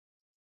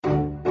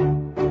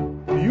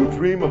you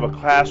dream of a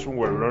classroom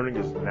where learning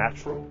is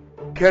natural?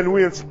 Can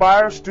we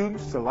inspire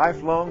students to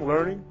lifelong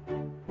learning?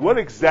 What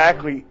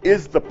exactly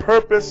is the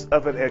purpose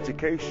of an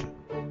education?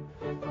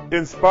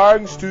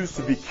 Inspiring students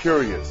to be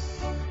curious,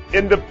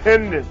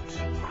 independent,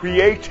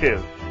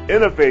 creative,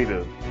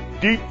 innovative,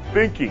 deep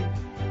thinking,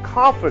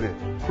 confident,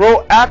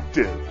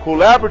 proactive,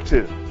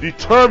 collaborative,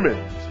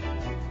 determined,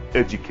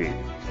 educated.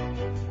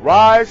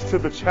 Rise to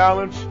the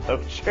challenge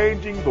of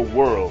changing the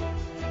world.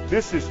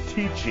 This is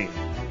teaching.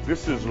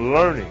 This is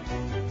learning.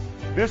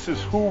 This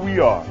is who we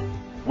are.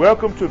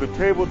 Welcome to the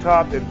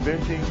Tabletop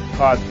Inventing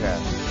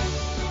Podcast.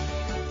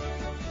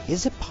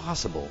 Is it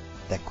possible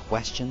that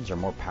questions are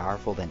more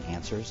powerful than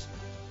answers?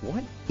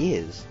 What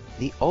is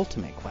the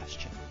ultimate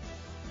question?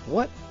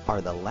 What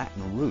are the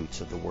Latin roots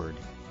of the word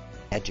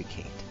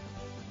educate?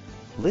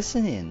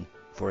 Listen in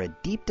for a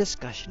deep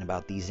discussion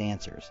about these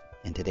answers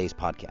in today's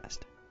podcast.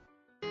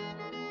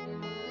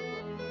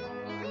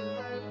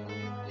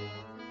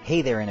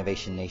 Hey there,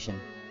 Innovation Nation.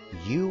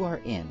 You are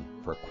in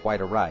for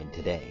quite a ride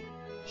today.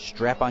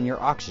 Strap on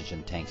your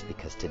oxygen tanks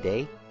because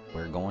today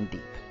we're going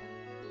deep.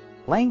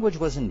 Language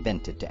was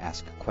invented to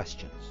ask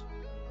questions.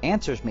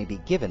 Answers may be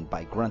given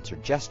by grunts or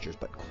gestures,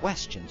 but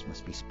questions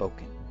must be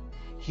spoken.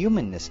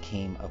 Humanness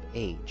came of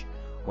age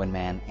when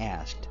man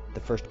asked the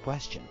first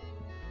question.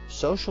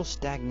 Social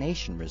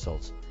stagnation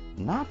results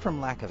not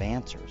from lack of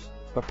answers,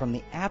 but from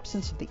the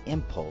absence of the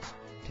impulse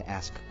to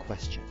ask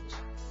questions.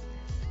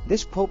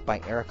 This quote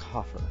by Eric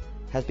Hoffer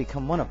has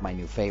become one of my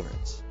new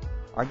favorites.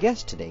 Our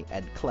guest today,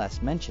 Ed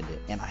Kless, mentioned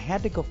it, and I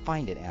had to go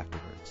find it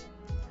afterwards.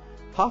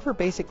 Hoffer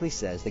basically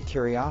says that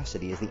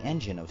curiosity is the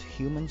engine of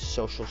human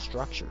social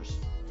structures.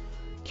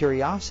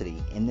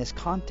 Curiosity in this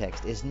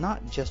context is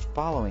not just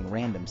following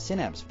random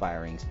synapse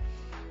firings,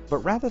 but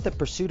rather the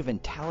pursuit of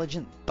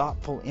intelligent,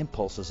 thoughtful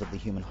impulses of the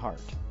human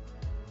heart.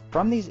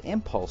 From these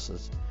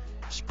impulses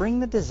spring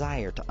the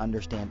desire to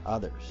understand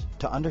others,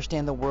 to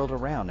understand the world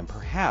around, and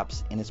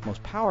perhaps, in its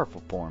most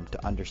powerful form,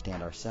 to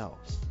understand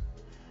ourselves.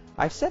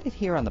 I've said it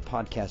here on the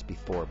podcast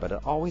before, but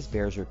it always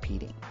bears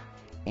repeating.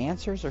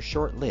 Answers are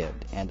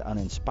short-lived and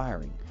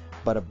uninspiring,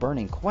 but a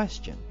burning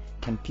question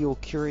can fuel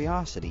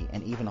curiosity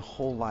and even a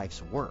whole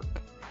life's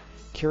work.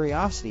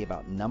 Curiosity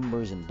about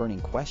numbers and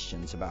burning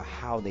questions about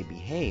how they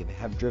behave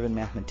have driven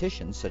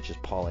mathematicians such as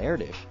Paul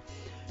Erdős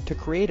to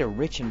create a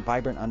rich and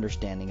vibrant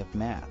understanding of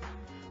math.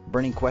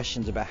 Burning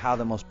questions about how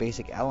the most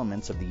basic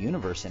elements of the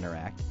universe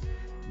interact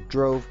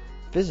drove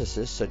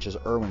physicists such as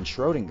Erwin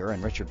Schrödinger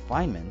and Richard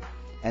Feynman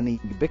and the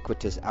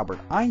ubiquitous Albert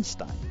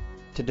Einstein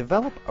to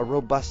develop a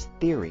robust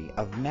theory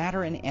of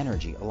matter and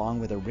energy along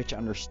with a rich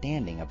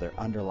understanding of their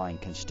underlying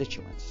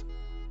constituents.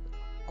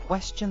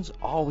 Questions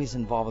always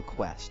involve a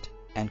quest,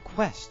 and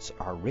quests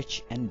are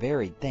rich and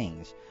varied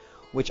things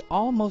which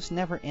almost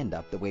never end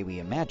up the way we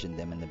imagined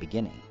them in the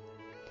beginning.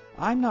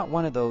 I'm not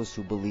one of those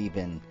who believe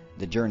in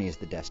the journey is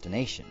the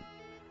destination,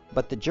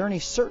 but the journey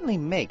certainly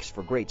makes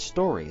for great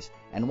stories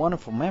and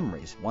wonderful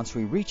memories once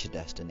we reach a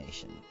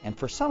destination, and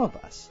for some of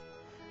us,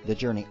 the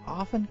journey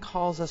often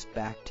calls us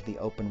back to the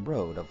open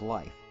road of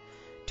life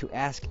to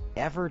ask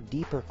ever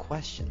deeper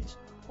questions,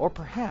 or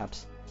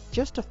perhaps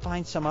just to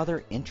find some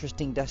other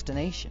interesting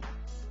destination.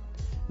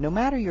 No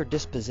matter your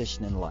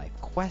disposition in life,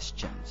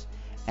 questions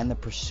and the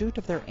pursuit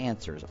of their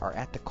answers are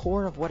at the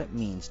core of what it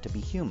means to be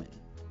human,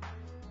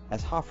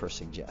 as Hoffer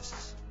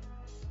suggests.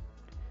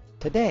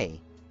 Today,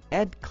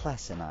 Ed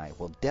Kless and I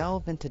will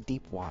delve into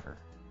deep water.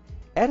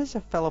 Ed is a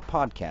fellow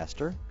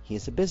podcaster, he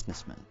is a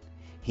businessman,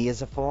 he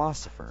is a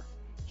philosopher,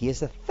 he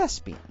is a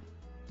thespian.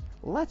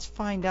 Let's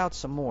find out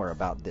some more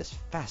about this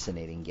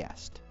fascinating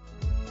guest.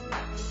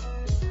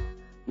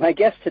 My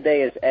guest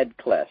today is Ed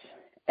Kless.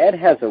 Ed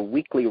has a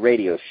weekly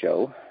radio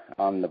show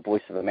on the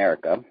Voice of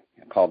America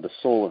called The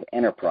Soul of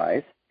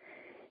Enterprise.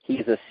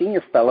 He's a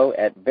senior fellow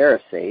at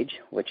VeraSage,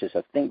 which is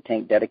a think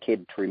tank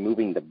dedicated to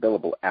removing the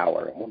billable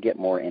hour. We'll get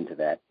more into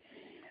that.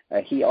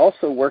 He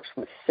also works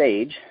with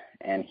Sage,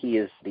 and he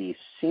is the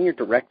Senior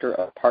Director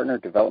of Partner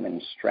Development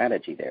and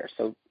Strategy there.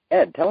 So,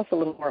 Ed, tell us a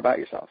little more about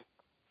yourself.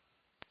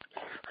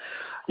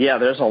 Yeah,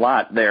 there's a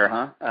lot there,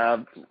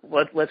 huh?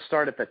 Let's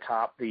start at the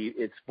top.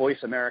 It's Voice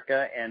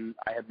America, and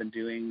I have been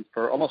doing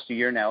for almost a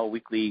year now a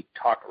weekly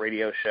talk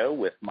radio show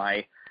with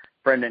my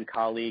friend and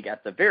colleague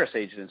at the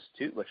VeraSage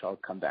Institute, which I'll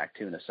come back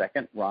to in a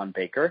second, Ron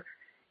Baker.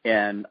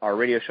 And our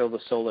radio show, The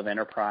Soul of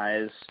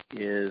Enterprise,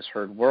 is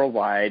heard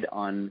worldwide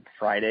on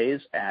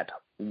Fridays at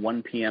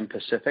 1 p.m.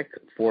 Pacific,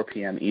 4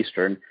 p.m.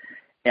 Eastern.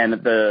 And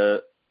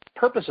the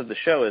purpose of the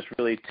show is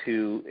really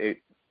to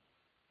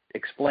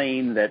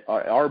explain that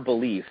our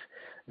belief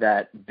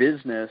that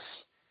business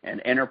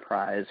and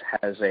enterprise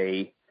has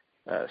a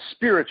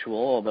spiritual,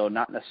 although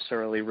not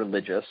necessarily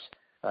religious,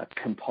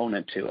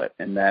 component to it,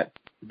 and that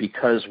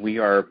because we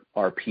are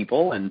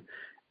people and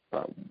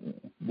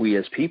we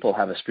as people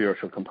have a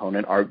spiritual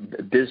component, our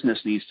business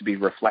needs to be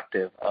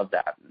reflective of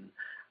that.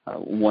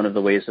 One of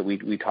the ways that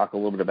we talk a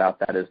little bit about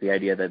that is the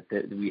idea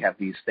that we have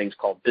these things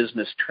called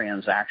business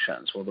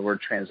transactions. Well, the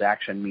word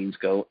transaction means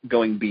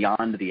going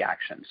beyond the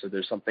action. So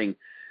there's something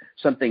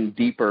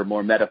deeper,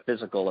 more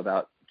metaphysical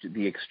about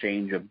the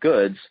exchange of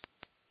goods.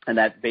 And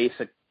that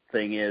basic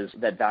thing is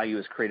that value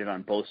is created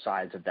on both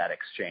sides of that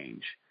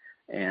exchange,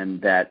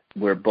 and that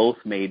we're both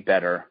made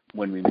better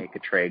when we make a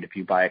trade. If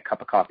you buy a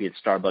cup of coffee at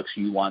Starbucks,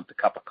 you want the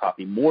cup of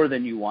coffee more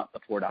than you want the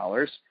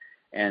 $4,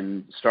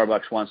 and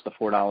Starbucks wants the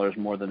 $4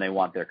 more than they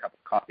want their cup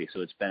of coffee,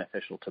 so it's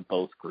beneficial to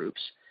both groups.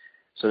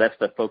 So that's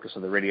the focus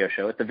of the radio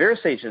show. At the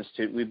VeraSage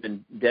Institute, we've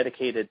been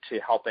dedicated to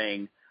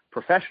helping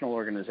professional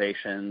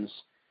organizations,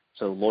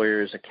 so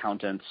lawyers,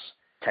 accountants,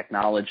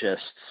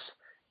 technologists,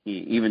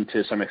 even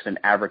to some extent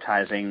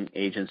advertising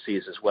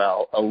agencies as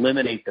well,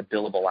 eliminate the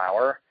billable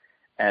hour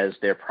as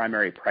their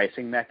primary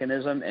pricing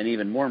mechanism, and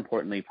even more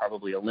importantly,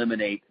 probably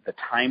eliminate the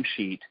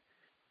timesheet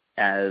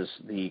as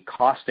the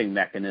costing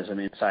mechanism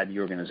inside the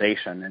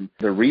organization. And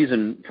the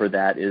reason for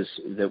that is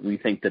that we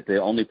think that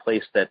the only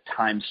place that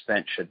time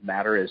spent should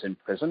matter is in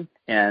prison,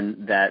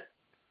 and that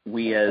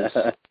we as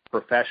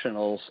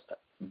professionals,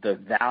 the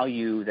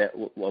value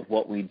of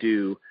what we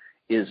do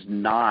is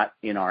not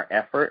in our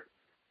effort,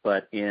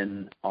 but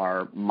in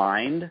our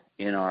mind,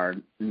 in our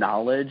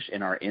knowledge,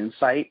 in our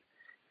insight,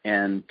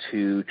 and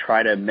to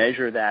try to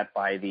measure that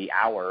by the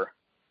hour,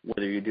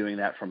 whether you're doing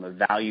that from a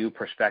value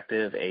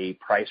perspective, a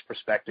price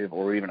perspective,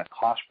 or even a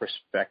cost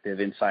perspective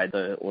inside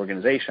the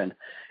organization,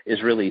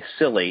 is really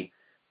silly,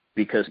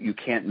 because you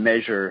can't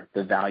measure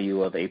the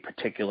value of a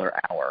particular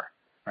hour,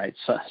 right?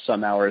 So,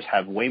 some hours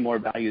have way more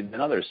value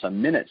than others.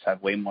 Some minutes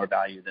have way more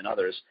value than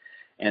others.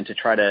 And to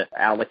try to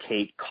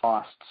allocate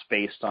costs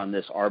based on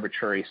this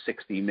arbitrary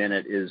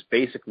 60-minute is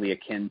basically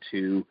akin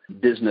to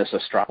business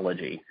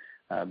astrology,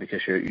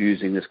 because you're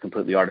using this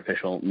completely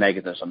artificial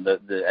mechanism.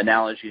 The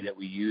analogy that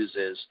we use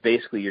is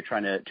basically you're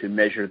trying to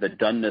measure the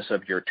doneness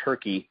of your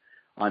turkey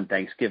on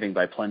Thanksgiving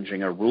by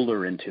plunging a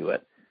ruler into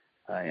it,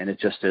 and it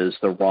just is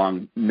the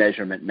wrong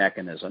measurement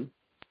mechanism.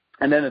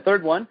 And then the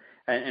third one,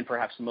 and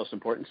perhaps the most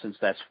important, since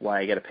that's why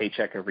I get a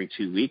paycheck every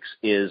 2 weeks,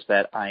 is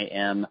that I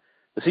am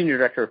the Senior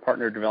Director of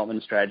Partner Development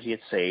and Strategy at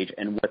Sage.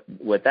 And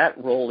what that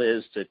role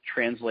is, to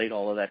translate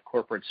all of that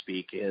corporate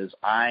speak, is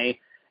I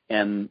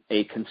am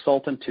a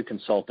consultant to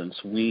consultants.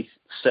 We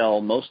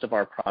sell most of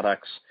our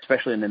products,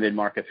 especially in the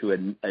mid-market,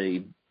 through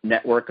a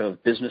network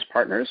of business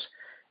partners.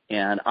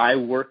 And I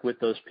work with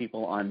those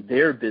people on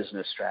their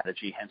business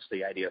strategy, hence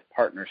the idea of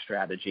partner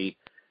strategy.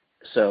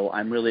 So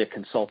I'm really a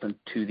consultant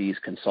to these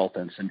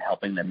consultants and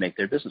helping them make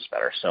their business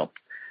better. So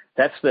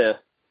that's the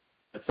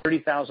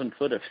 30,000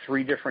 foot of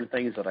three different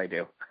things that I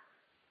do.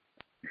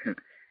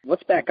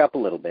 Let's back up a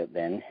little bit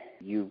then.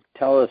 You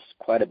tell us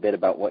quite a bit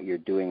about what you're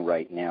doing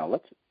right now.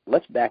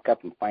 Let's back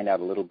up and find out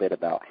a little bit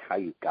about how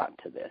you got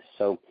to this.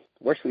 So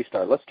where should we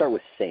start? Let's start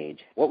with Sage.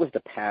 What was the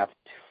path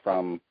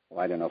from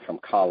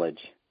college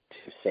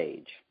to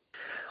Sage?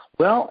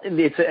 Well,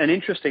 it's an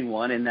interesting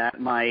one in that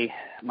my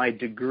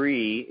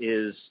degree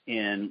is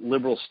in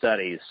liberal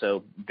studies.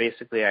 So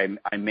basically I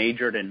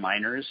majored in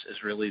minors is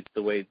really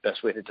the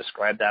best way to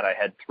describe that. I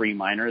had three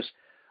minors,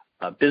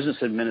 business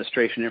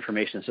administration,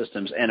 information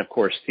systems, and of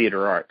course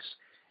theater arts.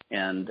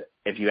 And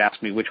if you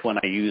ask me which one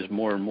I use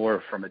more and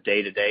more from a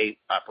day-to-day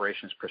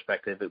operations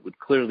perspective, it would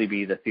clearly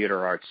be the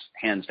theater arts,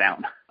 hands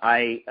down.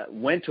 I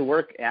went to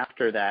work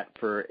after that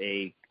for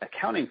a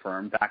accounting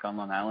firm back on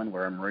Long Island,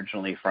 where I'm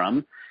originally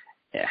from,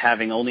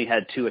 having only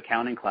had 2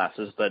 accounting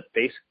classes, but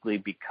basically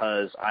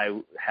because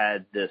I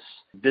had this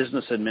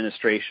business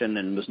administration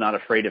and was not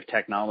afraid of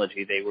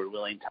technology, they were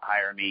willing to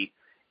hire me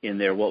in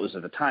their, what was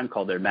at the time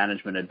called their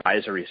management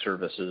advisory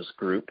services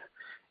group,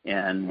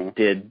 and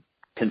did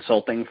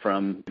consulting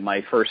from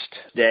my first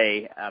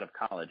day out of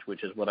college,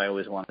 which is what I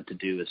always wanted to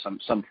do, is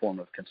some form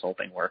of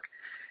consulting work.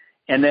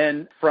 And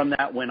then from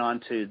that went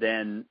on to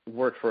then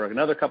work for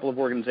another couple of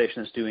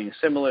organizations doing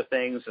similar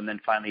things, and then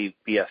finally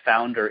be a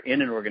founder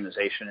in an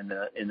organization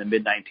in the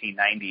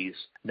mid-1990s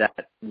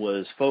that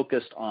was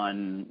focused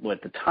on what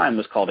at the time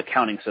was called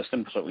accounting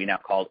systems, what we now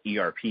call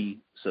ERP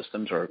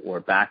systems or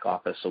back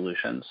office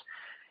solutions.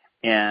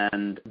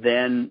 And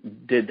then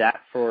did that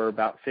for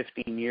about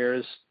 15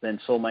 years, then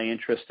sold my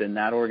interest in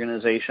that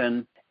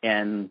organization,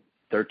 and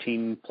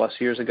 13 plus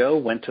years ago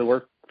went to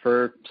work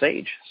for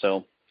Sage.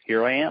 So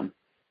here I am.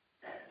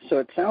 So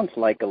it sounds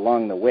like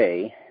along the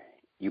way,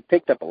 you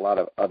picked up a lot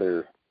of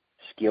other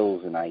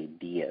skills and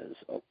ideas.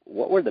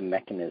 What were the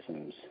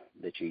mechanisms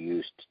that you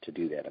used to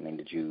do that? I mean,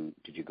 did you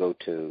go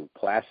to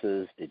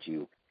classes? Did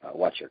you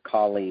watch your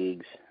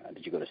colleagues?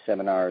 Did you go to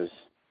seminars?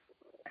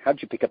 How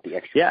did you pick up the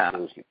extra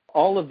skills?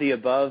 All of the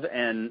above,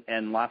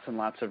 and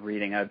lots of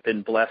reading. I've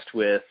been blessed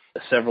with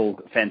several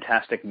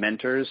fantastic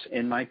mentors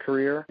in my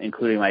career,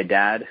 including my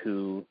dad,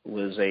 who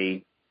was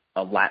a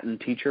Latin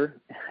teacher,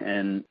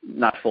 and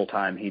not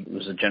full-time. He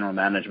was a general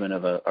management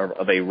of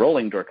a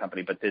rolling door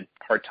company, but did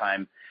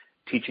part-time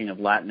teaching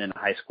of Latin in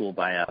high school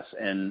by us.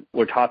 And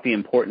we're taught the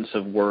importance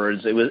of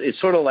words.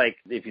 It's sort of like,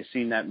 if you've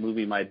seen that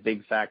movie, My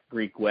Big Fat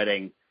Greek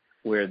Wedding,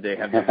 where they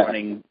have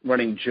the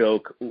running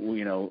joke,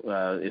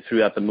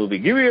 throughout the movie,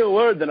 give me a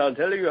word, then I'll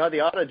tell you how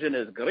the origin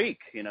is Greek.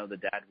 The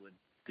dad would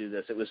do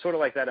this. It was sort of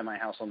like that in my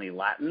house, only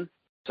Latin.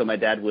 So my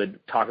dad would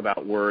talk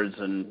about words,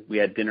 and we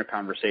had dinner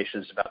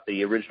conversations about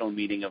the original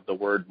meaning of the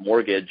word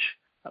mortgage,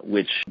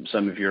 which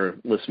some of your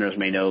listeners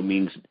may know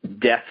means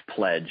death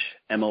pledge.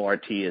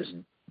 M-O-R-T is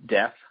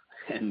death,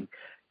 and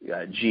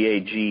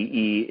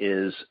G-A-G-E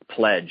is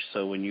pledge.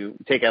 So when you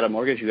take out a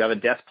mortgage, you have a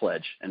death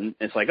pledge. And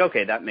it's like,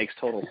 okay, that makes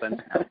total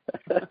sense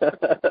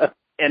now.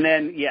 And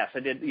then, yes, I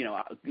did,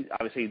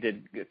 obviously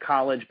did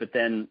college, but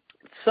then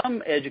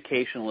some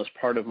educational as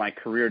part of my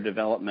career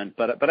development.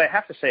 But I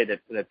have to say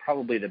that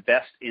probably the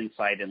best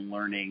insight and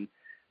learning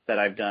that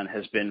I've done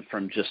has been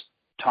from just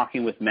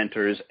talking with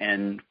mentors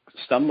and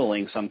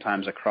stumbling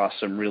sometimes across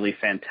some really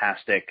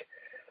fantastic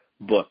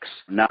books,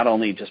 not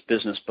only just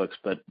business books,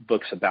 but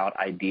books about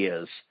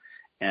ideas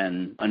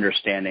and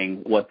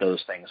understanding what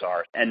those things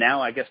are. And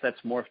now I guess that's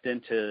morphed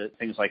into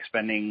things like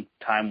spending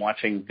time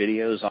watching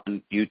videos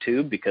on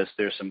YouTube, because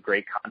there's some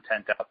great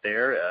content out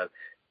there,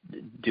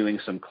 doing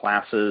some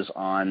classes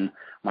on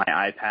my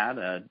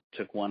iPad,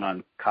 took one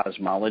on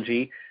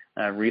cosmology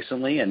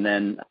recently, and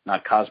then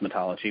not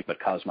cosmetology, but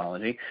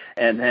cosmology,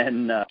 and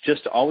then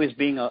just always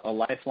being a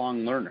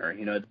lifelong learner.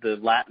 The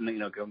Latin,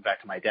 going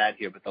back to my dad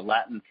here, but the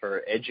Latin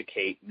for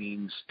educate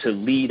means to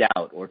lead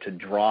out or to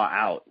draw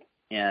out.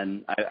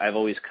 And I've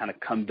always kind of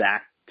come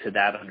back to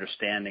that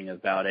understanding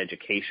about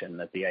education,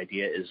 that the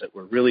idea is that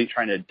we're really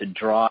trying to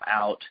draw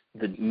out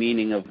the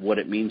meaning of what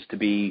it means to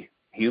be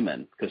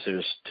human, because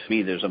to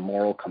me, there's a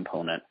moral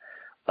component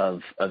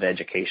of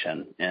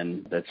education,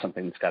 and that's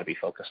something that's got to be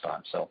focused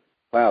on. So.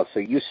 Wow, so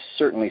you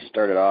certainly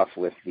started off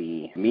with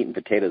the meat and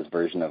potatoes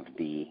version of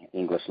the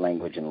English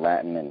language and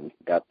Latin and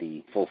got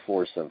the full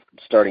force of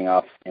starting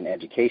off an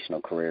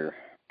educational career.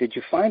 Did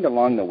you find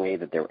along the way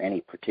that there were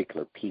any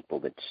particular people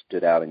that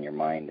stood out in your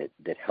mind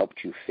that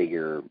helped you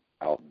figure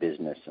out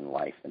business and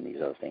life and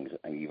these other things?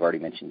 I mean, you've already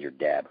mentioned your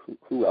dad.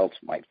 Who else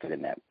might fit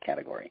in that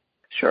category?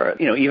 Sure.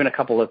 Even a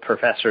couple of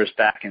professors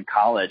back in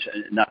college,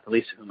 not the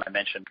least of whom I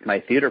mentioned, my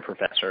theater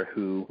professor,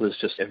 who was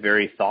just a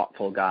very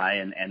thoughtful guy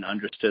and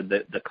understood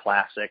the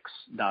classics,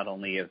 not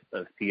only of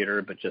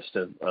theater, but just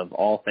of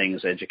all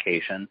things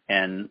education,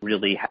 and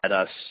really had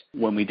us,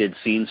 when we did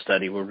scene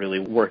study, we're really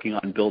working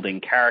on building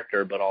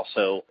character, but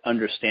also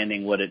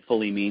understanding what it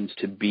fully means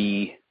to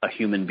be a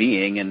human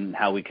being and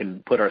how we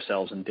can put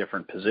ourselves in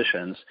different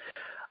positions.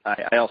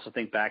 I also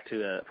think back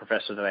to a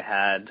professor that I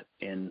had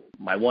in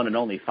my one and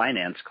only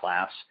finance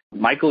class.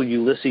 Michael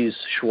Ulysses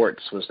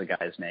Schwartz was the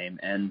guy's name,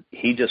 and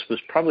he just was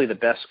probably the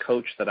best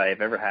coach that I have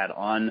ever had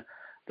on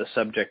the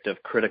subject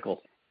of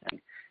critical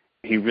thinking.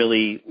 He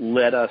really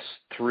led us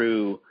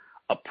through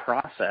a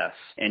process,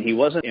 and he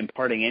wasn't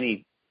imparting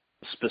any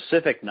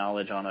specific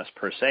knowledge on us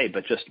per se,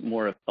 but just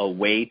more of a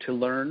way to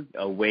learn,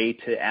 a way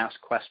to ask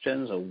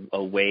questions,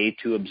 a way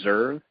to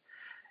observe,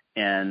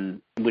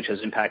 and which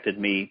has impacted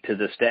me to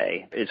this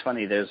day. It's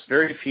funny, there's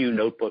very few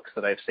notebooks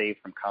that I've saved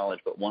from college,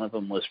 but one of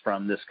them was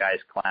from this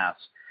guy's class.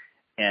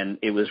 And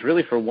it was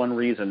really for one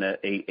reason,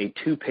 a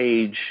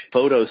 2-page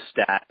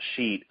photostat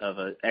sheet of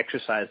an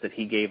exercise that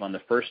he gave on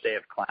the first day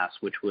of class,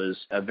 which was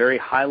a very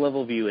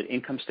high-level view at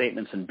income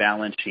statements and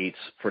balance sheets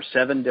for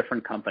 7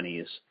 different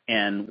companies.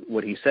 And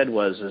what he said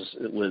was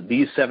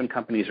these 7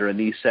 companies are in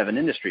these 7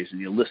 industries,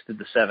 and he listed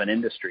the 7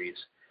 industries.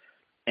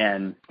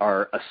 And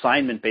our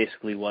assignment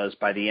basically was,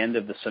 by the end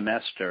of the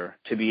semester,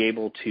 to be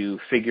able to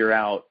figure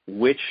out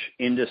which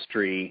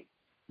industry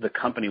the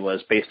company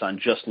was based on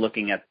just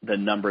looking at the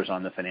numbers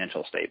on the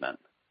financial statement.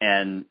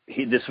 And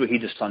he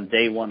just on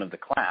day 1 of the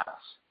class.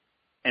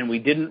 And we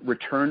didn't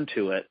return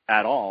to it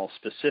at all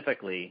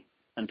specifically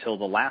until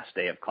the last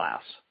day of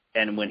class.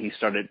 And when he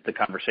started the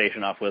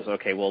conversation off was,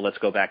 okay, well, let's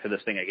go back to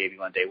this thing I gave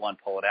you on day 1,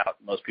 pull it out.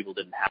 Most people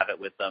didn't have it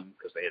with them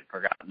because they had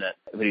forgotten it.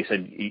 But he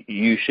said,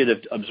 you should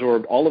have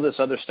absorbed all of this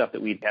other stuff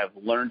that we have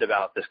learned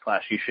about this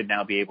class. You should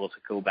now be able to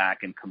go back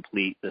and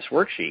complete this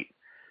worksheet.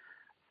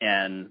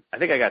 And I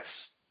think I got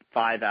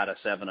 5 out of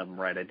 7 of them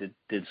right. I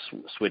did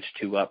switch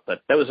 2 up,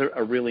 but that was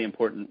a really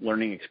important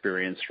learning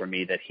experience for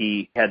me, that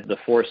he had the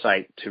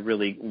foresight to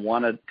really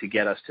wanted to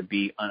get us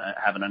to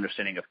have an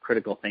understanding of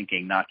critical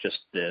thinking, not just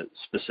the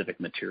specific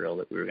material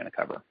that we were going to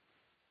cover.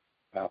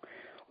 Wow.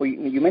 Well,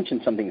 you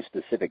mentioned something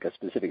specific, a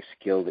specific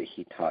skill that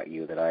he taught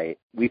you that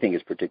we think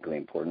is particularly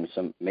important.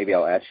 So maybe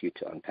I'll ask you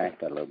to unpack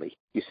that a little bit.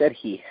 You said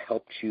he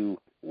helped you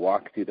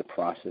walk through the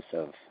process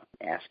of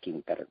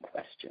asking better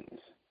questions.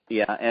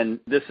 Yeah, and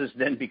this has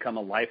then become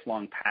a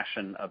lifelong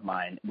passion of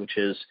mine, which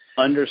is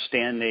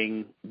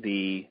understanding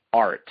the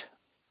art,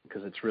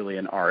 because it's really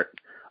an art,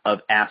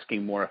 of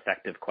asking more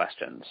effective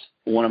questions.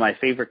 One of my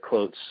favorite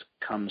quotes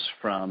comes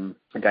from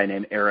a guy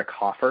named Eric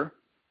Hoffer,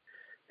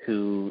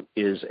 who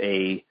is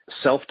a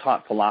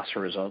self-taught philosopher,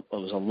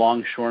 was a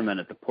longshoreman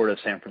at the port of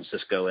San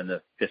Francisco in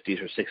the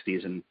 50s or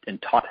 60s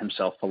and taught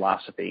himself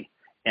philosophy.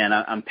 And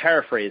I'm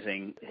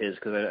paraphrasing his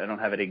because I don't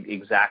have it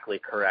exactly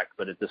correct,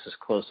 but this is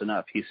close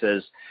enough. He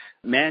says,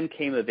 man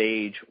came of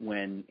age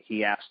when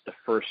he asked the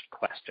first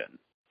question.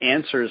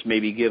 Answers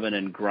may be given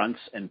in grunts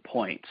and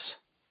points,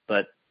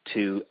 but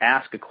to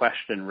ask a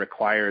question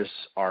requires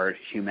our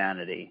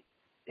humanity.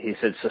 He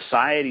said,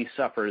 society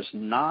suffers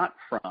not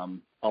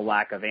from a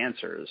lack of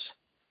answers,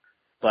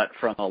 but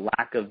from a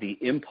lack of the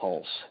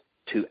impulse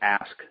to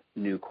ask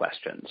new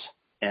questions.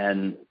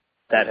 And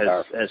that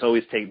has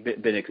always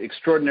been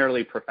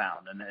extraordinarily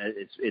profound. And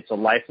it's a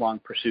lifelong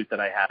pursuit that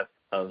I have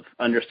of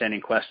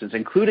understanding questions,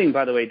 including,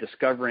 by the way,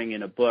 discovering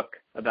in a book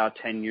about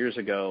 10 years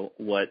ago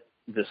what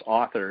this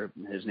author,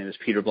 his name is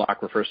Peter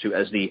Block, refers to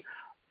as the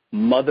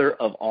mother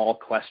of all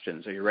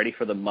questions. Are you ready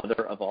for the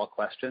mother of all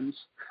questions?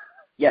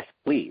 Yes,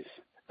 please.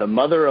 The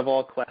mother of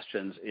all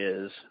questions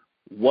is,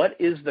 what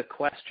is the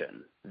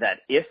question that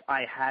if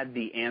I had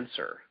the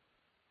answer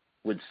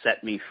would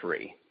set me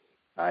free?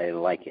 I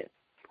like it.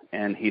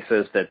 And he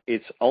says that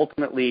it's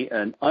ultimately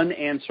an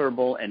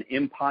unanswerable and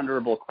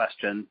imponderable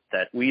question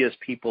that we as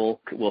people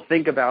will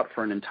think about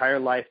for an entire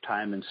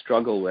lifetime and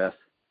struggle with,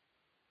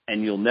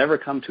 and you'll never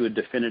come to a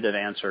definitive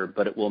answer,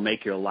 but it will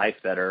make your life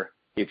better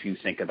if you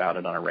think about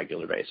it on a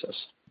regular basis.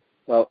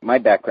 Well, my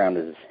background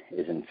is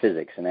in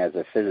physics, and as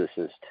a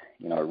physicist,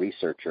 a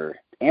researcher,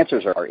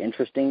 answers are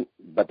interesting,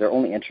 but they're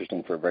only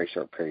interesting for a very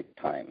short period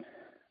of time.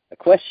 A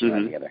question,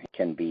 on the other hand,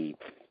 can be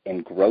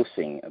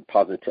engrossing,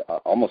 positive,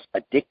 almost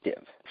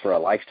addictive for a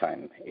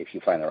lifetime if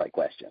you find the right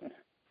question.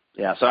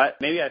 Yeah, so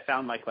maybe I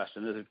found my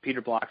question. This is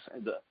Peter Block's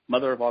the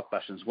mother of all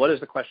questions. What is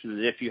the question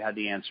that if you had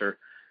the answer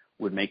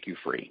would make you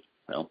free?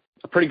 Well,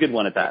 a pretty good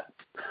one at that.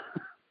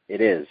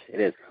 It is.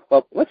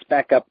 Well, let's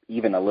back up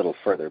even a little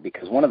further,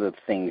 because one of the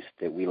things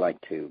that we like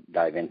to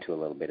dive into a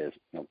little bit is,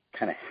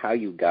 kind of how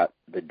you got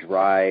the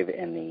drive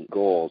and the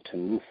goal to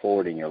move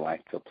forward in your life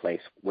to a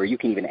place where you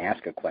can even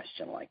ask a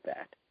question like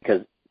that.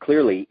 Because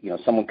clearly,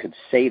 someone could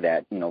say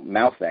that,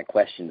 mouth that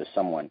question to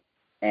someone,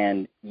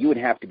 and you would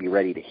have to be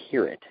ready to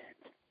hear it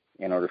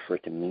in order for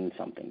it to mean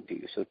something to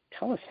you. So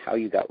tell us how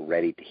you got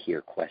ready to hear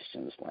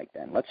questions like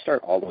that. And let's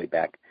start all the way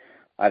back,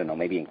 I don't know,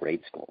 maybe in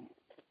grade school.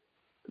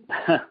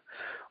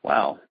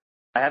 Wow.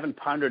 I haven't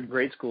pondered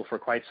grade school for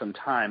quite some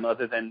time,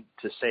 other than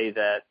to say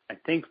that I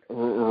think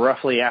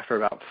roughly after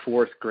about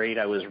fourth grade,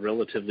 I was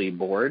relatively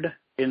bored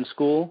in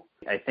school.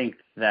 I think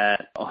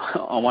that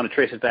I want to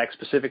trace it back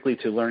specifically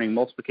to learning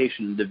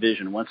multiplication and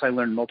division. Once I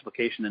learned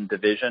multiplication and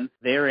division,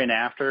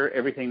 thereafter,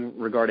 everything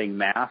regarding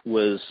math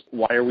was,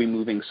 why are we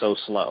moving so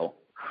slow?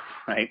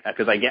 Right?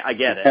 Because I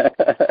get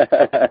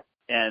it.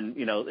 And,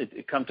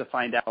 it come to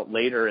find out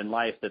later in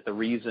life that the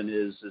reason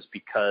is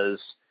because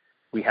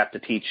we have to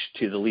teach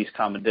to the least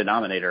common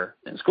denominator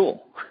in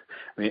school.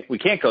 I mean, we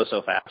can't go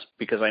so fast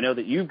because I know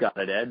that you've got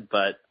it, Ed,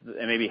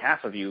 and maybe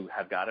half of you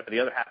have got it, but the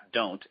other half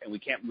don't, and we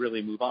can't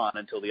really move on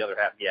until the other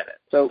half get it.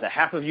 So the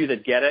half of you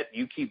that get it,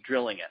 you keep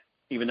drilling it,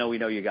 even though we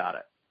know you got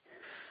it.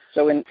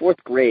 So in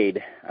fourth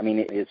grade,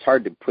 it's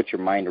hard to put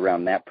your mind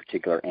around that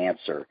particular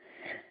answer.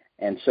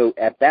 And so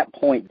at that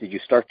point, did you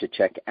start to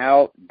check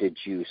out? Did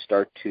you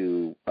start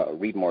to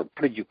read more?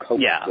 How did you cope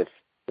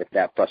with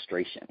that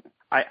frustration?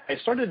 I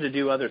started to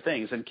do other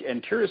things,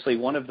 and curiously,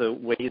 one of the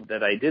ways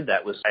that I did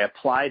that was I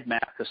applied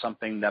math to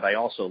something that I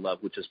also love,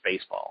 which is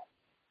baseball.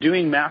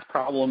 Doing math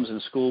problems in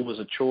school was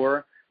a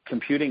chore.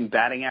 Computing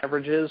batting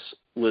averages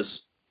was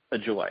a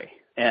joy,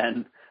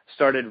 and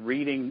started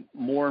reading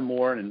more and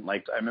more. And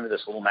I remember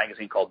this little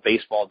magazine called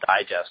Baseball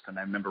Digest, and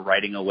I remember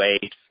writing away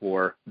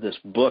for this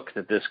book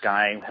that this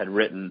guy had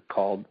written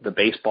called The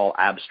Baseball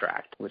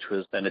Abstract, which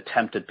was an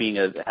attempt at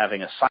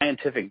having a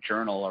scientific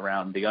journal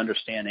around the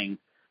understanding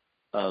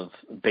of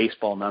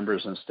baseball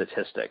numbers and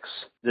statistics.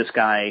 This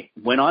guy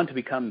went on to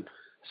become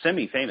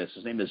semi-famous.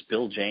 His name is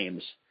Bill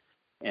James.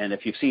 And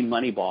if you've seen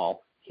Moneyball,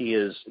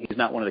 he's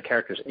not one of the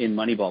characters in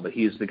Moneyball, but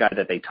he's the guy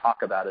that they talk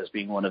about as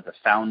being one of the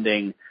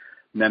founding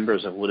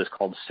members of what is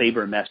called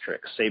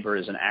sabermetrics. Saber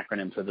is an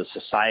acronym for the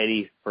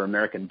Society for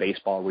American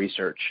Baseball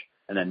Research.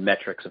 And then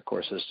metrics, of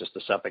course, is just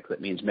a suffix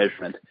that means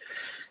measurement.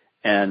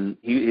 And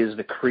he is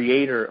the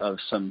creator of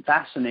some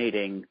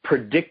fascinating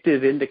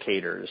predictive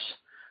indicators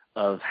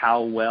of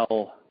how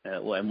well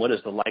and what is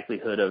the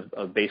likelihood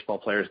of baseball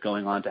players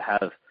going on to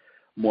have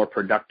more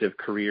productive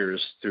careers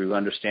through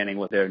understanding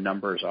what their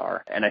numbers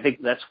are. And I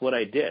think that's what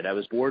I did. I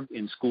was bored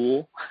in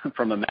school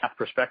from a math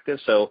perspective,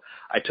 so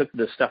I took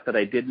the stuff that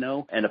I did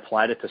know and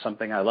applied it to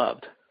something I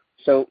loved.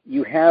 So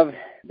you have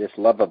this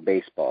love of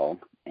baseball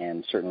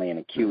and certainly an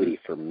acuity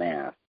for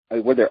math.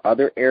 Were there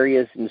other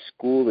areas in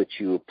school that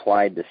you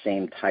applied the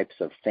same types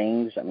of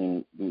things?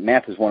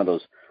 Math is one of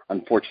those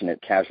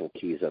unfortunate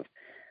casualties of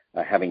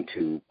having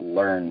to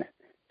learn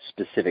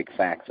specific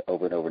facts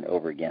over and over and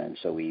over again, and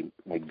so we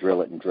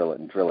drill it and drill it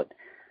and drill it.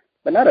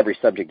 But not every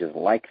subject is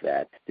like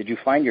that. Did you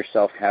find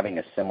yourself having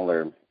a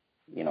similar,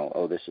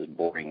 this is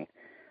boring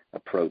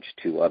approach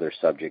to other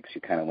subjects you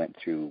kind of went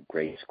through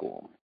grade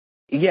school?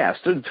 Yes,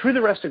 through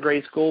the rest of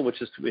grade school,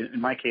 which is, in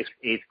my case,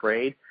 8th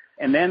grade.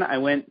 And then I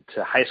went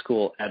to high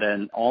school at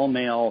an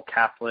all-male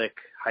Catholic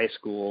high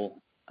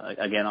school,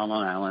 again on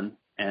Long Island,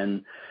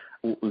 and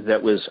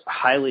that was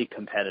highly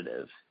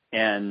competitive.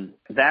 And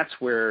that's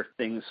where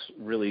things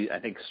really, I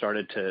think,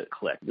 started to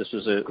click. This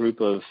was a group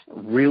of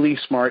really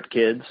smart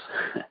kids,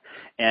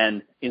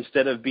 and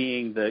instead of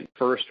being the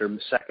first or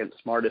second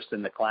smartest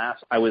in the class,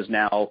 I was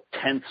now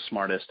 10th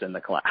smartest in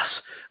the class,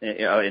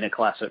 in a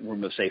class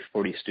room of, say,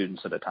 40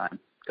 students at a time.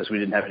 because we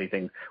didn't have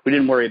anything. We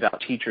didn't worry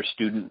about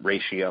teacher-student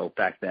ratio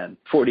back then.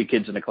 40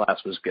 kids in a class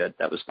was good.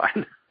 That was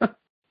fine.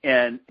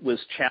 And was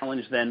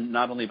challenged then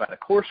not only by the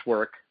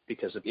coursework,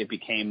 because it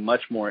became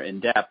much more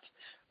in-depth,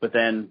 but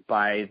then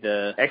by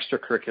the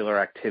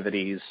extracurricular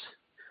activities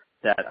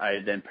that I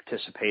then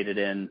participated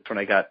in when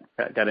I got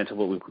into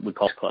what we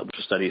call club, which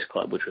was studies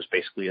club, which was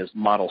basically a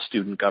model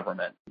student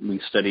government. We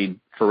studied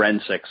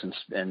forensics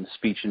and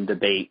speech and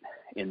debate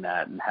in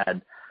that, and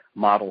had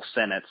model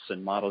senates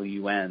and model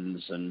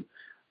UNs, and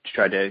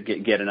tried to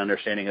get an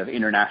understanding of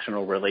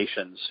international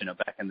relations.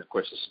 Back in, of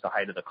course, this is the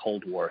height of the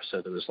Cold War,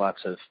 so there was lots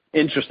of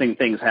interesting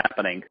things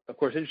happening. Of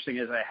course, interesting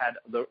is I had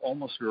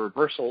almost a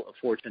reversal of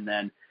fortune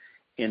then,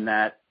 in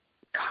that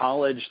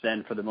college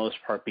then for the most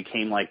part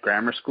became like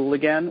grammar school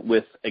again,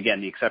 with,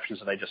 again, the exceptions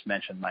that I just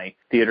mentioned, my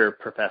theater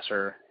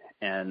professor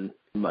and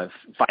my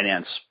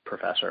finance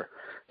professor.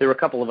 There were a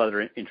couple of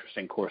other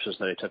interesting courses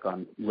that I took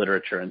on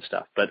literature and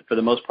stuff, but for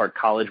the most part,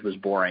 college was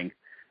boring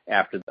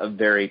after a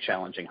very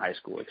challenging high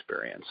school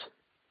experience.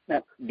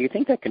 Now, do you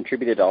think that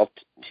contributed all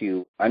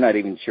to, I'm not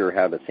even sure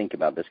how to think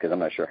about this because I'm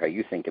not sure how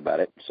you think about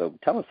it, so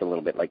tell us a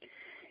little bit, like,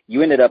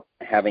 you ended up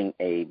having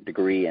a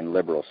degree in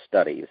liberal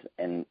studies,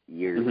 and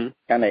you're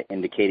kind of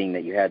indicating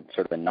that you had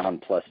sort of a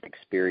nonplussed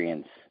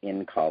experience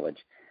in college.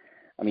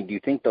 I mean, do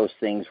you think those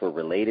things were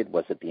related?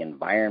 Was it the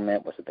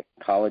environment? Was it the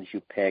college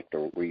you picked,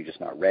 or were you just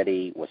not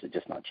ready? Was it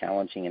just not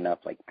challenging enough?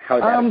 Like, how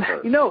did that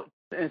occur?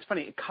 And it's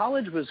funny,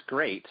 college was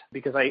great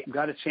because I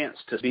got a chance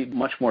to be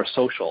much more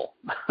social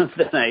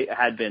than I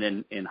had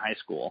been in high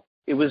school.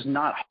 It was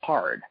not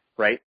hard,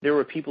 right? There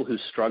were people who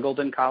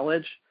struggled in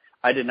college.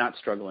 I did not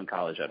struggle in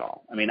college at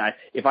all. I mean,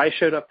 if I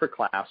showed up for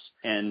class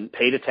and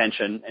paid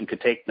attention and could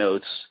take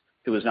notes,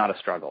 it was not a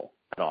struggle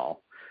at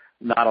all.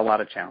 Not a lot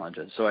of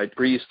challenges. So I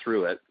breezed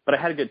through it, but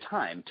I had a good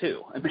time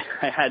too. I mean,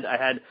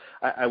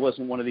 I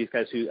wasn't one of these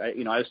guys who,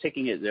 I was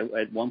taking it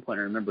at one point,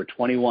 I remember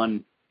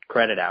 21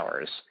 credit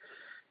hours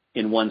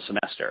in one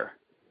semester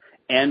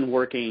and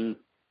working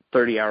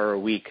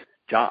 30-hour-a-week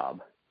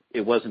job.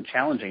 It wasn't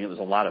challenging. It was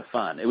a lot of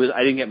fun. I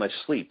didn't get much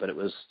sleep, but it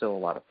was still a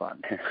lot of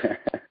fun.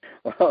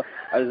 Well,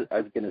 I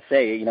was going to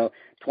say,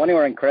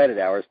 21 credit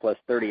hours plus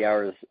 30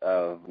 hours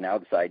of an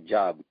outside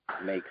job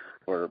makes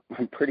for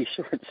pretty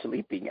short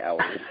sleeping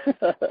hours.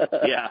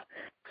 Yeah.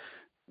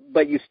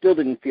 But you still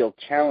didn't feel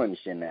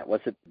challenged in that.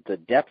 Was it the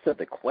depth of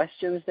the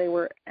questions they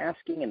were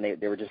asking, and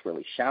they were just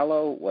really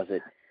shallow? Was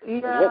it?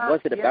 What was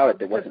it about it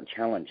that wasn't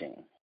challenging?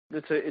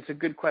 It's a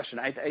good question.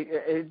 I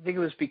think it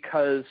was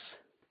because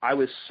I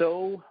was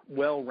so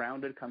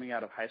well-rounded coming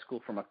out of high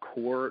school from a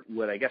core,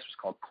 what I guess was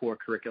called core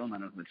curriculum, I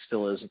don't know if it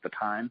still is at the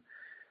time,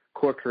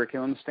 core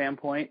curriculum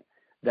standpoint,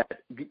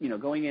 that,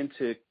 going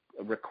into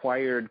a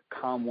required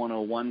Com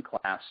 101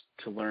 class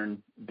to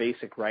learn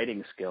basic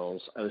writing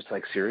skills, I was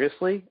like,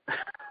 seriously?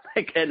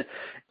 And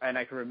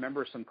I can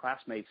remember some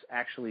classmates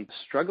actually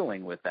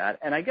struggling with that.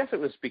 And I guess it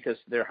was because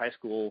their high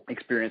school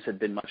experience had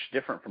been much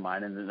different from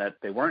mine, and that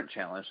they weren't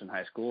challenged in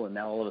high school. And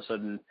now all of a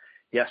sudden,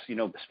 yes,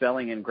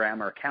 spelling and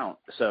grammar count.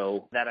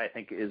 So that, I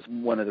think, is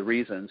one of the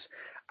reasons.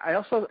 I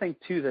also think,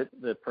 too, that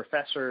the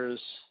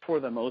professors, for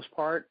the most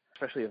part,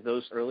 especially of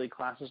those early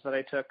classes that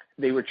I took,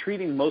 they were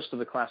treating most of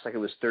the class like it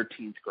was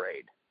 13th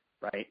grade,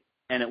 right?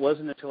 And it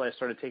wasn't until I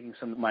started taking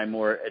some of my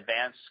more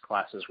advanced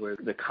classes where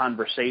the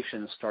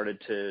conversations started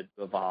to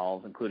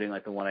evolve, including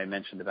like the one I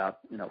mentioned about,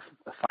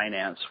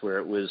 finance, where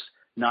it was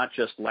not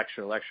just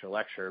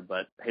lecture,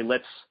 but, hey,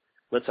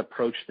 let's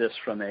approach this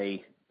from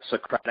a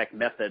Socratic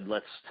method.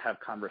 Let's have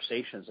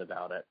conversations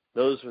about it.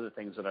 Those are the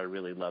things that I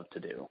really love to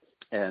do.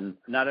 And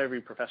not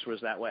every professor was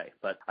that way,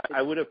 but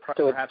I would have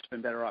perhaps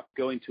been better off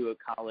going to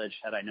a college,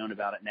 had I known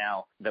about it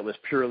now, that was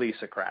purely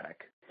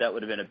Socratic. That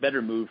would have been a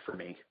better move for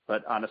me.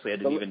 But honestly, I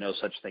didn't even know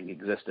such thing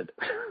existed.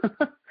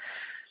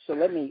 So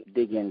let me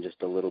dig in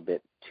just a little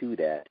bit to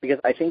that, because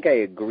I think I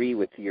agree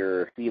with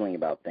your feeling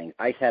about things.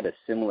 I had a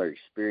similar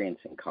experience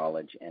in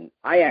college, and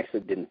I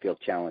actually didn't feel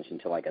challenged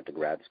until I got to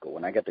grad school.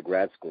 When I got to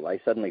grad school, I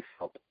suddenly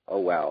felt, oh,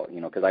 wow,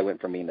 because I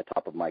went from being the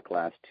top of my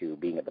class to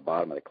being at the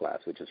bottom of the class,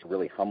 which is a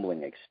really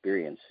humbling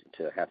experience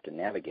to have to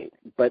navigate.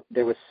 But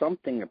there was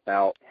something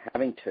about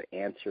having to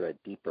answer a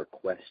deeper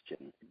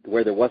question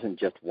where there wasn't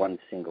just one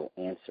single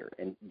answer.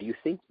 And do you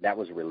think that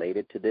was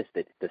related to this,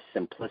 that the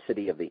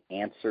simplicity of the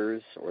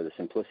answers or the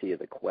simplicity of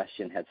the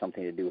question had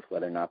something to do with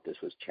whether or not this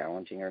was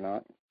challenging or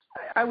not?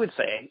 I would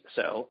say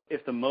so.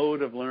 If the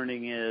mode of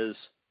learning is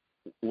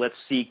let's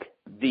seek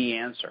the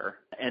answer,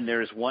 and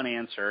there's one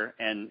answer,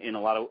 and in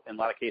a lot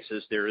of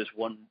cases there is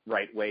one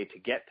right way to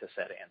get to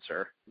said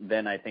answer,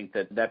 then I think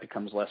that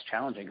becomes less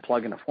challenging.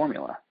 Plug in a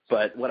formula.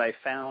 But what I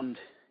found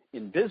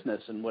in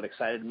business, and what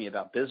excited me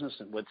about business,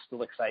 and what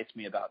still excites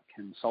me about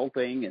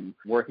consulting and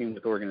working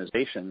with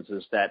organizations,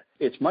 is that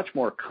it's much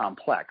more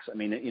complex. I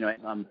mean,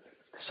 I'm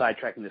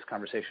sidetracking this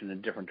conversation in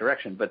a different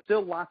direction, but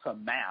still lots of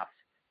math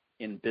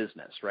in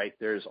business, right?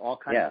 There's all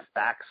kinds of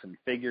facts and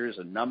figures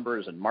and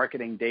numbers and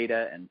marketing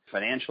data and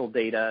financial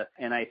data.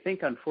 And I think,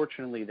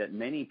 unfortunately, that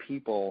many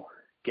people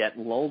get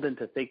lulled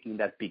into thinking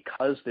that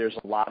because there's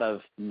a lot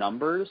of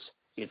numbers,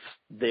 it's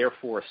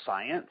therefore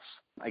science.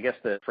 I guess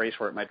the phrase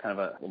for it might kind of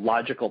a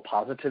logical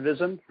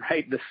positivism,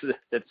 right?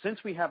 That since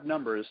we have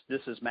numbers,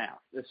 this is math,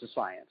 this is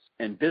science.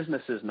 And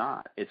business is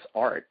not. It's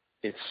art.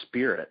 It's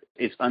spirit.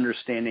 It's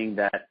understanding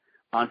that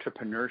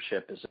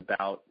entrepreneurship is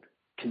about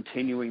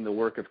continuing the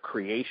work of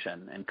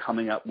creation and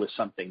coming up with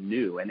something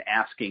new and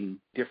asking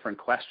different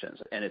questions.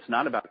 And it's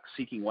not about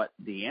seeking what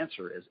the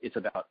answer is. It's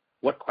about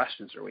what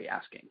questions are we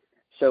asking.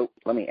 So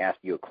let me ask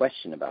you a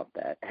question about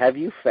that. Have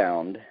you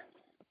found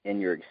in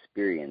your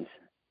experience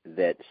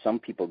that some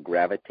people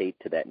gravitate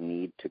to that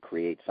need to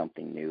create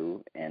something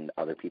new and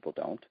other people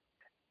don't?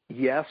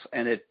 Yes,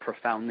 and it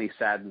profoundly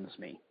saddens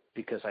me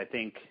because I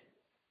think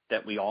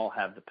that we all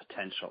have the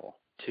potential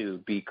to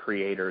be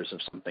creators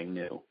of something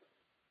new.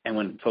 And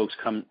when folks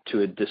come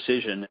to a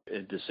decision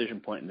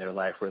point in their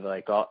life where they're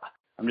like, oh,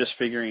 I'm just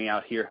figuring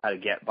out here how to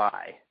get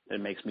by,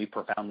 it makes me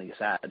profoundly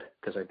sad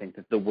because I think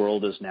that the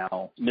world is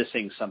now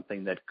missing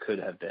something that could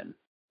have been.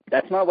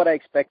 That's not what I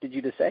expected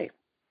you to say,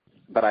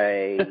 but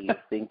I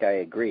think I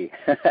agree.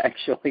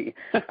 Actually,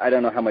 I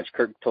don't know how much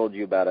Kirk told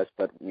you about us,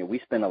 but we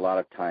spend a lot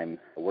of time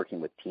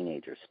working with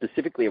teenagers,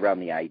 specifically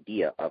around the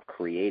idea of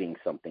creating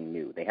something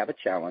new. They have a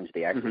challenge.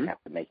 They actually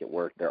have to make it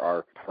work. There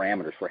are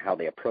parameters for how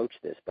they approach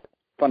this, but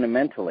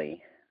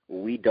fundamentally,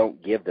 we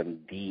don't give them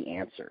the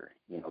answer.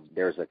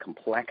 There's a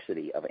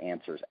complexity of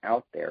answers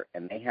out there,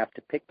 and they have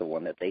to pick the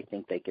one that they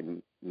think they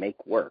can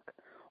make work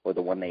or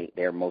the one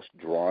they're most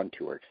drawn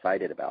to or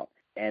excited about.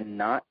 And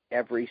not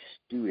every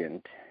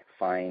student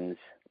finds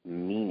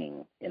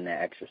meaning in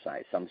that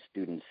exercise. Some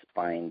students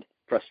find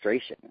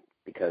frustration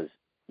because,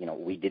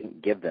 we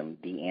didn't give them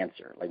the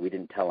answer. Like we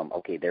didn't tell them,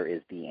 okay, there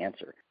is the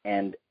answer.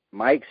 And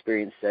my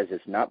experience says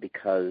it's not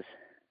because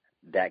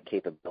that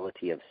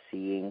capability of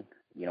seeing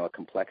a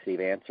complexity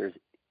of answers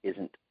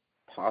isn't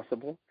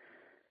possible,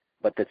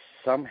 but that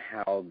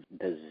somehow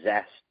the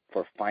zest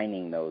for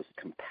finding those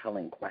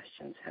compelling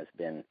questions has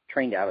been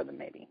trained out of them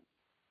maybe.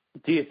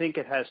 Do you think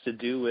it has to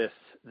do with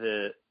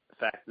the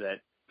fact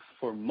that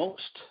for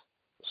most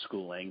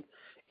schooling,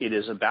 it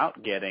is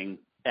about getting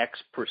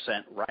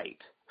X% right,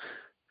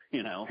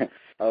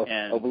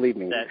 believe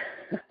me.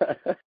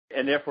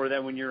 And therefore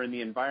then when you're in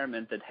the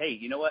environment that, hey,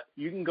 you know what,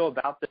 you can go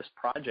about this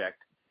project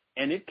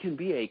and it can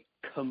be a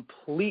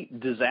complete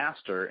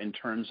disaster in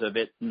terms of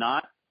it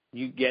not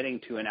you getting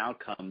to an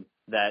outcome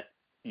that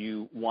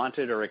you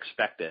wanted or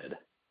expected.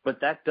 But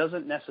that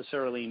doesn't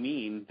necessarily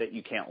mean that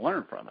you can't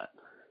learn from it.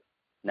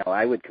 No,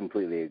 I would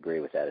completely agree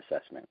with that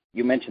assessment.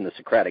 You mentioned the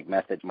Socratic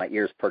method. My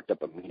ears perked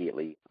up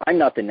immediately. I'm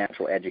not the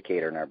natural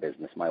educator in our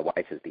business. My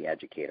wife is the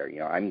educator.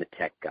 I'm the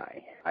tech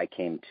guy. I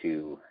came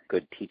to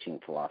good teaching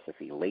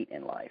philosophy late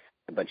in life,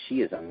 but she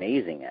is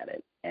amazing at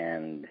it.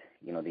 And,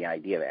 the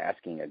idea of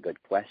asking a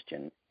good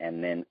question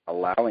and then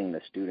allowing the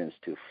students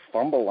to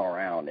fumble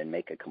around and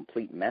make a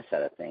complete mess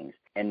out of things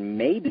and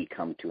maybe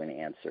come to an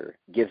answer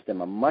gives them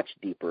a much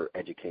deeper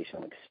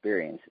educational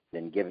experience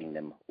than giving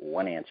them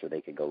one answer they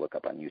could go look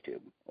up on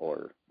YouTube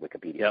or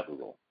Wikipedia or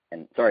Google.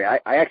 And sorry, I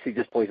actually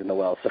just poisoned the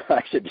well, so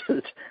I should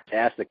just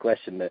ask the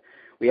question.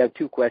 We have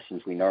two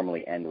questions we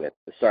normally end with.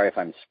 Sorry if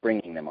I'm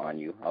springing them on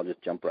you. I'll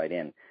just jump right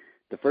in.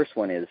 The first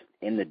one is,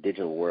 in the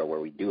digital world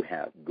where we do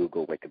have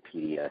Google,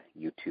 Wikipedia,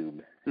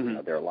 YouTube,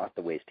 there are lots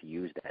of ways to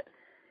use that.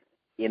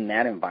 In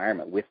that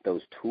environment with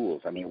those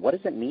tools, what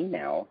does it mean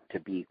now to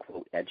be,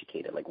 quote,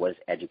 educated? Like, what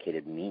does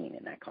educated mean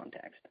in that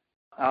context?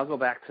 I'll go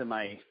back to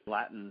my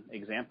Latin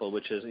example,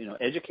 which is,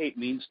 educate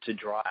means to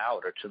draw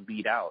out or to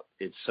lead out.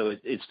 It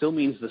still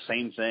means the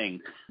same thing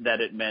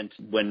that it meant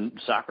when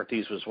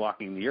Socrates was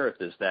walking the earth,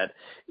 is that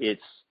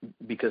it's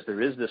because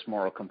there is this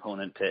moral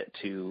component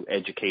to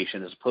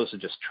education as opposed to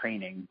just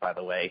training, by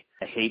the way.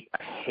 I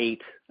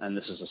hate, and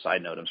this is a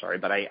side note, I'm sorry,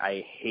 but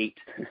I hate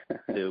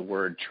the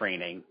word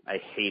training. I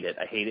hate it.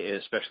 I hate it,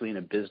 especially in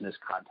a business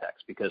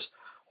context, because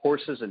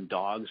horses and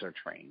dogs are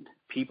trained.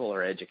 People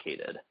are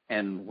educated.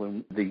 And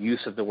when the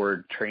use of the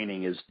word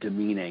training is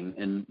demeaning,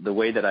 and the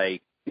way that I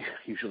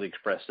usually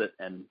express it,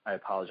 and I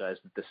apologize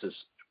that this is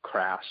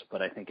crass,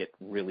 but I think it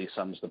really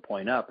sums the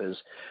point up, is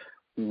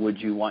would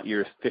you want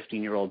your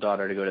 15-year-old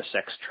daughter to go to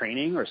sex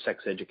training or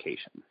sex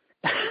education?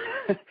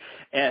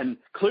 And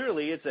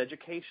clearly it's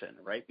education,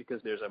 right?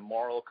 Because there's a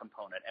moral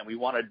component, and we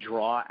want to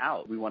draw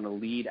out, we want to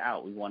lead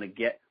out, we want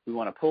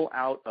to pull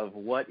out of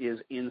what is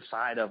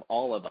inside of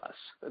all of us,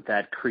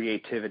 that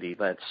creativity,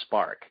 that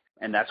spark.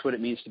 And that's what it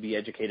means to be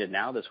educated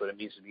now. That's what it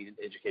means to be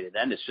educated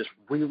then. It's just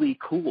really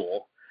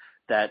cool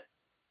that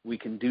we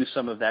can do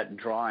some of that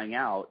drawing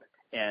out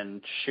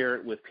and share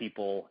it with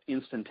people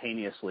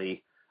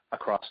instantaneously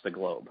across the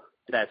globe.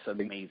 That's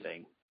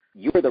amazing.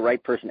 You are the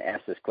right person to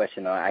ask this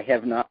question. I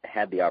have not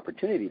had the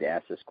opportunity to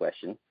ask this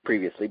question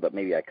previously, but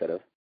maybe I could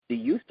have. Do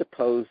you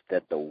suppose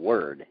that the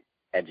word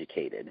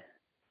educated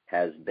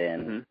has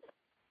been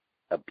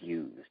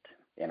abused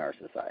in our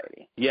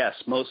society? Yes,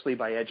 mostly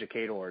by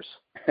educators.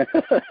 And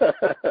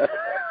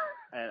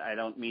I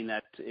don't mean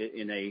that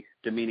in a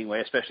demeaning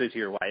way, especially to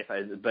your wife.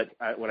 But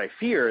what I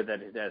fear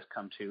that it has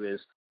come to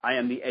is, I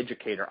am the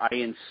educator. I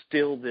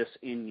instill this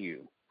in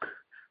you,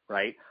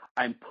 right?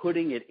 I'm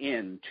putting it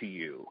into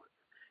you.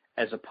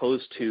 as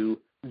opposed to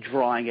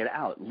drawing it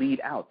out, lead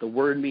out. The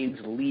word means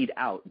lead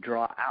out,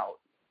 draw out,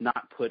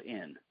 not put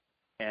in.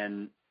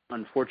 And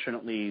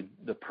unfortunately,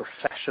 the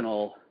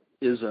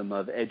professionalism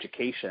of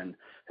education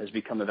has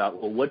become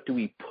about, well, what do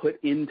we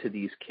put into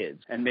these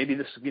kids? And maybe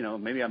this,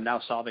 maybe I'm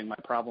now solving my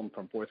problem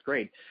from fourth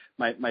grade.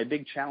 My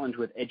big challenge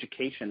with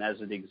education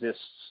as it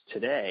exists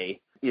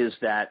today is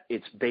that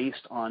it's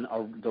based on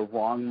the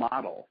wrong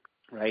model,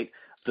 right?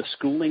 The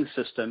schooling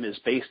system is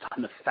based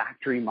on the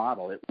factory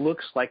model. It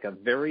looks like a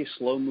very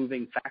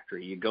slow-moving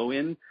factory. You go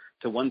in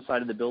to one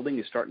side of the building,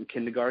 you start in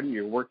kindergarten,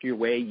 you work your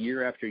way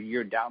year after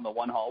year down the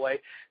one hallway,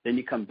 then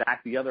you come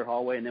back the other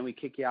hallway, and then we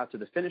kick you out to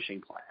the finishing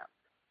plant,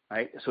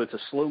 right? So it's a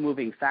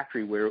slow-moving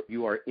factory where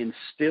you are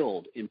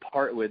instilled,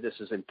 where this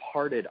is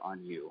imparted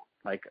on you,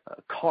 like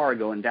a car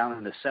going down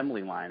an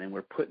assembly line, and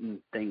we're putting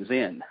things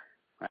in,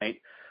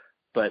 right?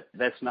 But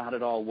that's not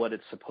at all what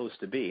it's supposed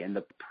to be. And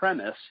the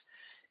premise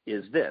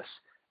is this,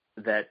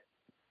 that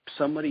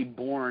somebody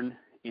born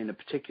in a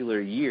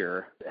particular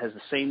year has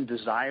the same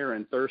desire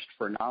and thirst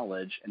for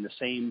knowledge and the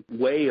same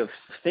way of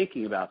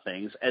thinking about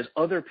things as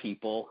other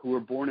people who were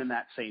born in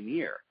that same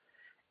year.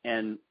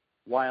 And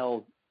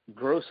while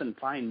gross and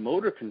fine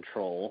motor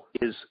control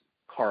is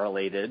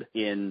correlated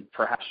in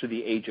perhaps to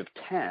the age of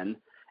 10,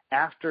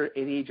 after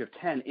the age of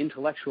 10,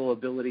 intellectual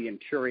ability and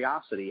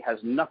curiosity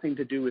has nothing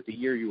to do with the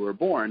year you were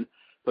born,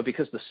 but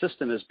because the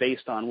system is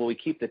based on, well, we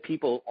keep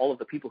all of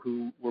the people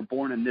who were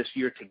born in this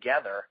year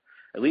together,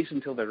 at least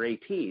until they're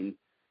 18,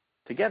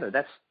 together.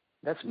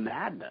 That's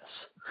madness.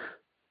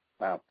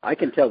 Wow. I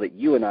can tell that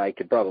you and I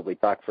could probably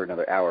talk for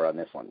another hour on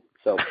this one.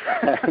 So,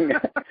 I'm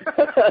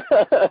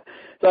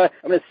going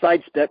to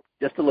sidestep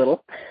just a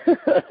little.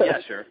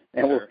 Yeah, sure.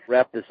 And we'll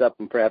wrap this up,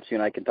 and perhaps you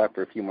and I can talk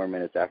for a few more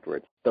minutes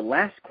afterwards. The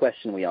last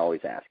question we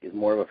always ask is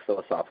more of a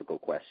philosophical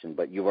question,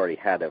 but you've already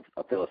had a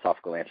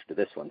philosophical answer to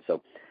this one,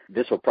 so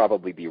this will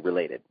probably be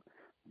related.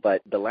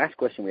 But the last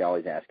question we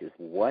always ask is,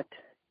 what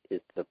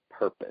is the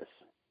purpose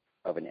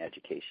of an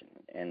education?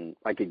 And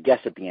I could guess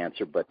at the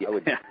answer, but I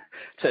would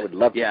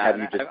love to have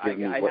you just give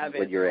me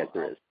what your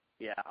answer is.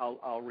 Yeah,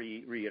 I'll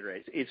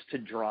reiterate. It's to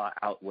draw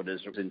out what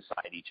is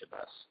inside each of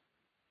us,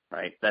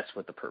 right? That's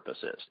what the purpose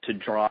is, to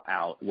draw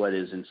out what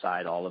is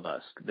inside all of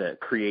us, the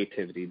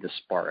creativity, the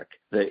spark,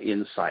 the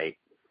insight,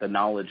 the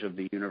knowledge of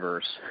the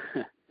universe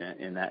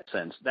in that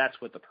sense. That's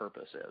what the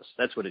purpose is.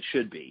 That's what it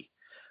should be.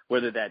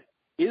 Whether that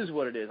is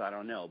what it is, I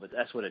don't know, but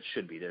that's what it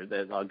should be. There's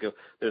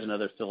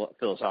another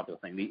philosophical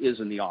thing, the is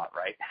and the ought,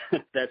 right?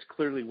 That's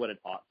clearly what it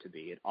ought to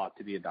be. It ought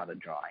to be about a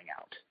drawing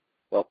out.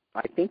 Well,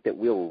 I think that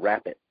we'll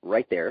wrap it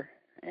right there.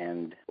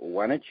 And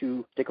why don't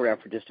you stick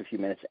around for just a few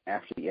minutes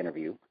after the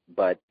interview,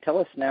 but tell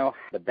us now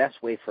the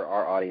best way for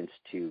our audience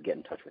to get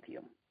in touch with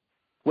you.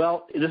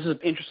 Well, this is an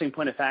interesting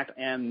point of fact.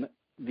 I'm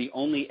the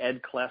only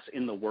Ed Kless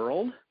in the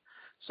world,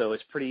 so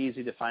it's pretty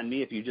easy to find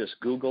me. If you just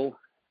Google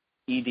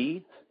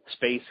ED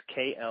space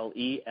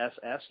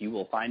KLESS, you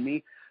will find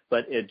me.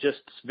 But it just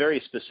very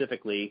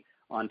specifically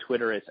on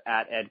Twitter, it's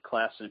at Ed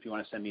Kless, and if you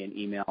want to send me an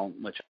email,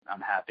 which I'm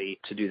happy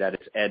to do that,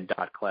 it's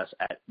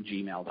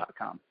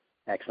ed.kless@gmail.com.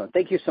 Excellent.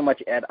 Thank you so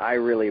much, Ed. I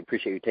really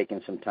appreciate you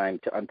taking some time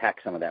to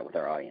unpack some of that with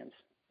our audience.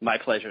 My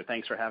pleasure.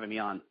 Thanks for having me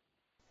on.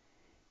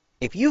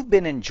 If you've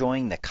been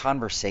enjoying the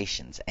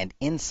conversations and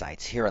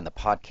insights here on the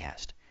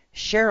podcast,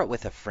 share it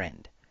with a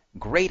friend.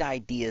 Great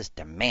ideas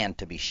demand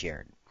to be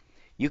shared.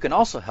 You can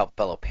also help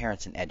fellow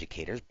parents and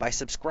educators by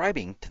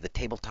subscribing to the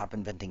Tabletop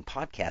Inventing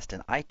Podcast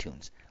in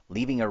iTunes,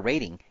 leaving a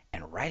rating,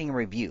 and writing a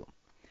review.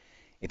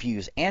 If you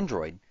use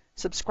Android,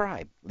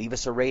 subscribe, leave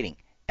us a rating,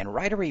 and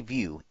write a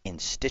review in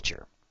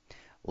Stitcher.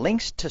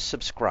 Links to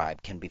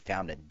subscribe can be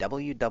found at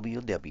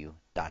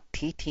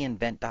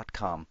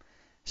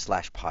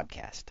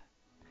www.ttinvent.com/podcast.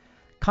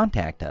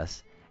 Contact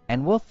us,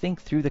 and we'll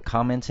think through the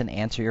comments and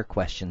answer your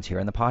questions here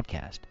in the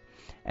podcast.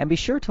 And be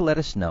sure to let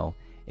us know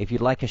if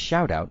you'd like a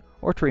shout-out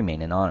or to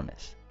remain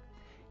anonymous.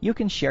 You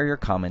can share your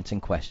comments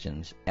and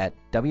questions at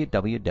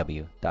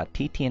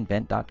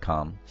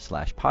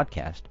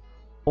www.ttinvent.com/podcast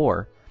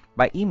or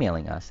by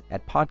emailing us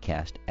at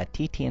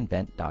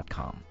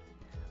podcast@ttinvent.com.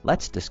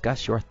 Let's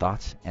discuss your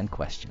thoughts and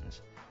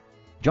questions.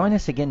 Join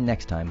us again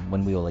next time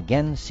when we will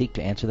again seek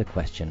to answer the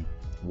question,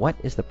 what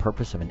is the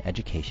purpose of an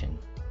education?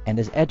 And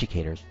as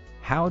educators,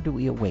 how do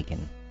we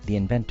awaken the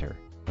inventor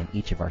in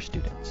each of our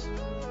students?